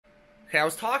Okay, I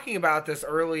was talking about this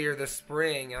earlier this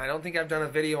spring, and I don't think I've done a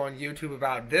video on YouTube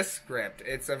about this script.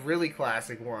 It's a really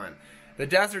classic one. The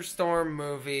Desert Storm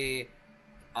movie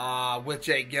with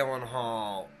Jake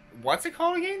Gyllenhaal. What's it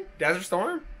called again? Desert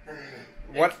Storm?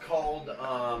 It's called,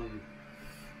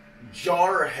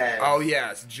 Jarheads. Oh,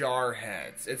 yes,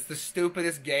 Jarheads. It's the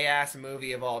stupidest gay-ass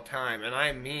movie of all time, and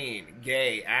I mean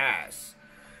gay-ass.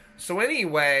 So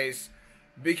anyways,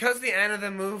 because the end of the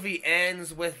movie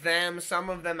ends with them, some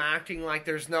of them acting like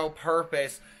there's no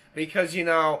purpose, because, you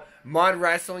know, mud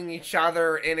wrestling each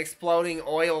other in exploding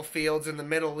oil fields in the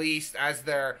Middle East as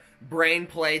their brain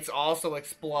plates also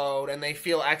explode, and they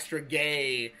feel extra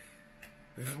gay.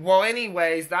 Well,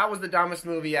 anyways, that was the dumbest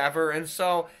movie ever, and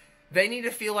so they need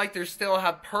to feel like they still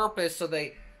have purpose, so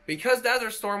because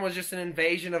Desert Storm was just an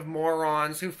invasion of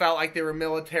morons who felt like they were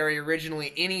military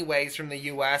originally anyways from the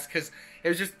U.S., because it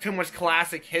was just too much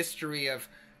classic history of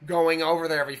going over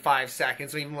there every 5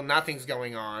 seconds, even when nothing's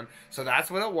going on. So that's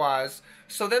what it was.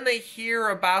 So then they hear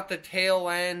about the tail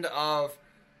end of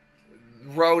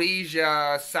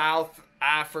Rhodesia, South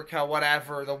Africa,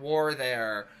 whatever, the war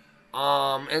there.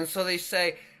 And so they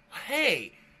say,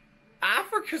 hey,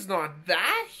 Africa's not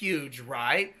that huge,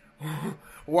 right?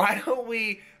 Why don't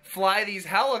we fly these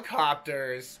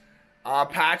helicopters,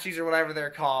 Apaches or whatever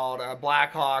they're called,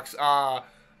 Blackhawks,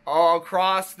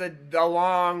 across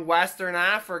along Western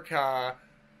Africa?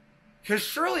 Because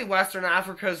surely Western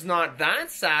Africa's not that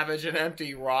savage and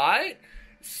empty, right?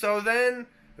 So then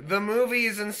the movie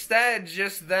is instead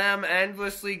just them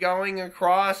endlessly going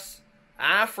across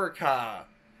Africa.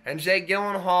 And Jake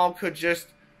Gyllenhaal could just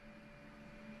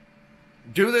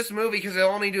do this movie because they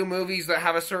only do movies that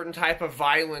have a certain type of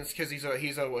violence because he's a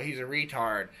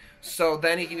retard. So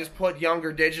then he can just put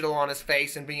younger digital on his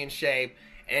face and be in shape,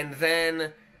 and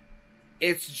then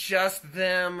it's just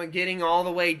them getting all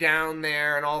the way down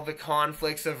there and all the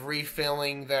conflicts of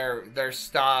refilling their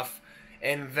stuff,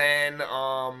 and then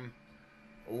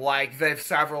like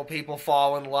several people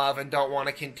fall in love and don't want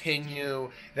to continue.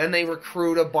 Then they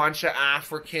recruit a bunch of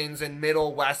Africans in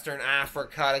Middle Western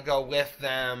Africa to go with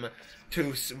them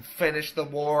to finish the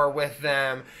war with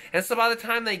them. And so by the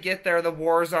time they get there, the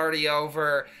war's already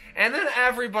over. And then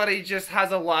everybody just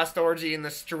has a lust orgy in the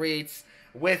streets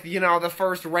with, you know, the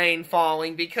first rain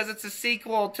falling, because it's a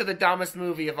sequel to the dumbest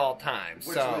movie of all time.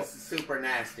 Which was super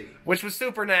nasty. Which was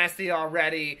super nasty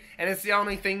already, and it's the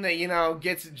only thing that, you know,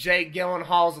 gets Jake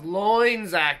Gyllenhaal's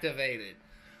loins activated.